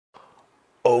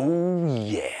Oh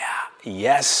yeah,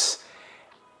 yes.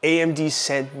 AMD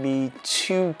sent me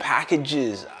 2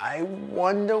 packages. I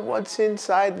wonder what's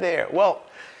inside there. Well,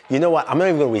 you know what? I'm not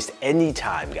even gonna waste any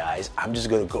time, guys. I'm just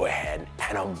gonna go ahead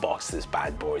and unbox this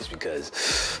bad boys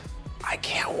because I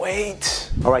can't wait.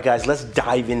 All right, guys, let's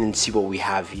dive in and see what we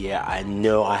have here. I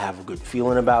know I have a good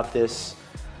feeling about this,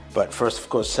 but first, of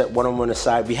course, set one on one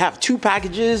aside. We have 2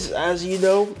 packages, as you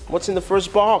know. What's in the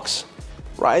first box?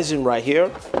 Ryzen right here.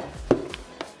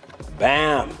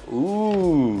 Bam,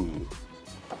 ooh.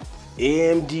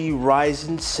 AMD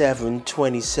Ryzen 7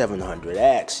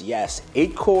 2700X, yes,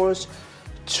 8 cores,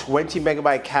 20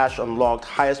 megabyte cache unlocked,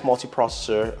 highest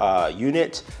multiprocessor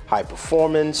unit, high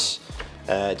performance.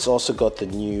 It's also got the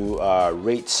new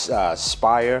Rates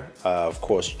Spire, of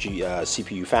course,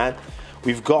 CPU fan.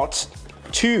 We've got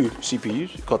 2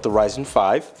 CPUs. We've got the Ryzen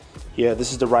 5. Here,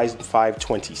 this is the Ryzen 5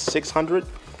 2600.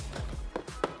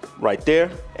 Right there,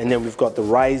 and then we've got the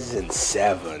Ryzen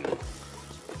 7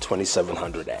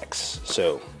 2700X.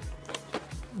 So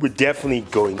we're definitely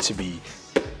going to be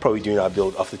probably doing our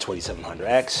build of the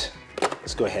 2700X.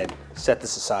 Let's go ahead and set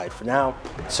this aside for now.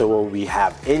 So what we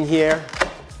have in here,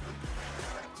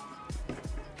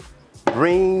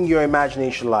 bring your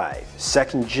imagination alive.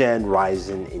 2nd gen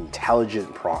Ryzen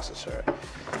intelligent processor.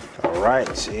 All right,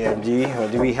 AMD,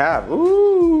 what do we have?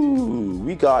 Ooh,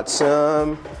 we got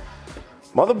some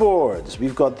motherboards.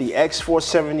 We've got the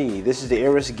X470. This is the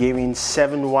Aorus Gaming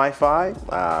 7 Wi-Fi.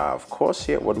 Of course,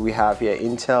 here, what do we have here?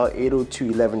 Intel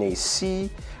 802.11ac,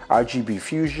 RGB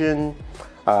Fusion,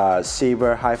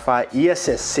 Saber Hi-Fi,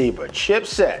 ESS Saber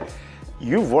chipset.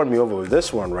 You've won me over with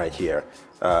this one right here.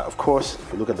 Of course,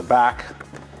 if you look at the back,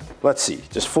 let's see,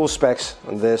 just full specs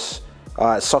on this.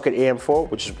 Socket AM4,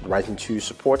 which is Ryzen 2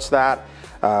 supports that.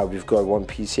 We've got 1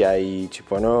 PCIe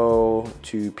 2.0,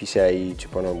 2 PCIe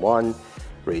 2.1,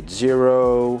 RAID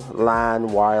 0,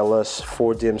 LAN, wireless,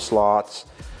 4 DIMM slots.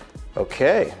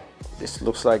 Okay, this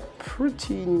looks like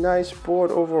pretty nice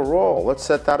board overall. Let's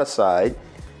set that aside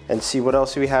and see what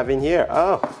else we have in here.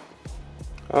 Oh,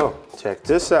 check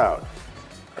this out.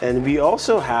 And we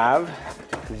also have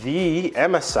the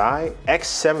MSI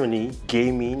X70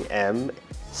 Gaming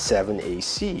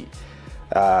M7AC.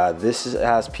 This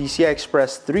has PCI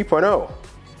Express 3.0.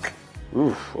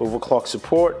 Overclock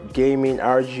support, gaming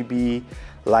RGB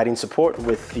lighting support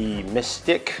with the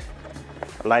Mystic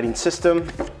lighting system.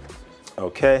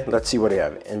 Okay, let's see what they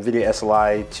have. NVIDIA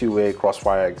SLI 2-way,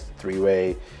 Crossfire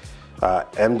 3-way,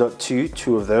 M.2,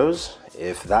 2 of those.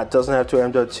 If that doesn't have 2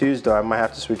 M.2s, though, I might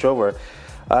have to switch over.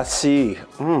 Let's see.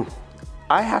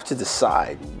 I have to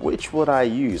decide which would I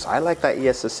use. I like that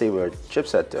ESS Saber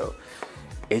chipset though.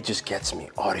 It just gets me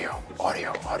audio.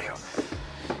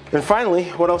 And finally,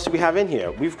 what else do we have in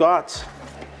here? We've got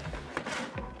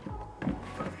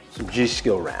some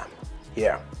G.Skill RAM.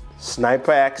 Yeah,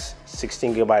 Sniper X,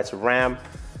 16 gigabytes of RAM.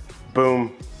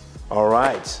 Boom. All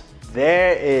right,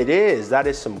 there it is. That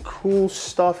is some cool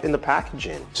stuff in the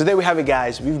packaging. So there we have it,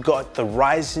 guys. We've got the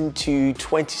Ryzen 2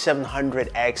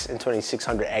 2700X and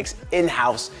 2600X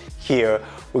in-house here.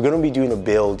 We're gonna be doing a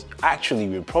build. Actually,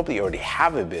 we probably already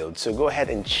have a build, so go ahead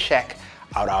and check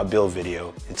out our build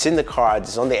video. It's in the cards,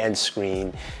 it's on the end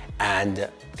screen, and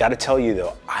gotta tell you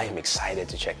though, I am excited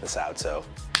to check this out. So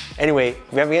anyway,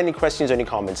 if you have any questions or any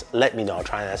comments, let me know. I'll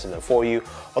try and answer them for you.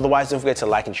 Otherwise, don't forget to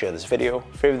like and share this video,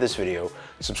 favorite this video,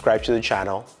 subscribe to the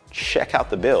channel, check out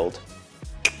the build,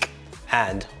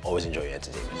 and always enjoy your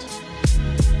entertainment.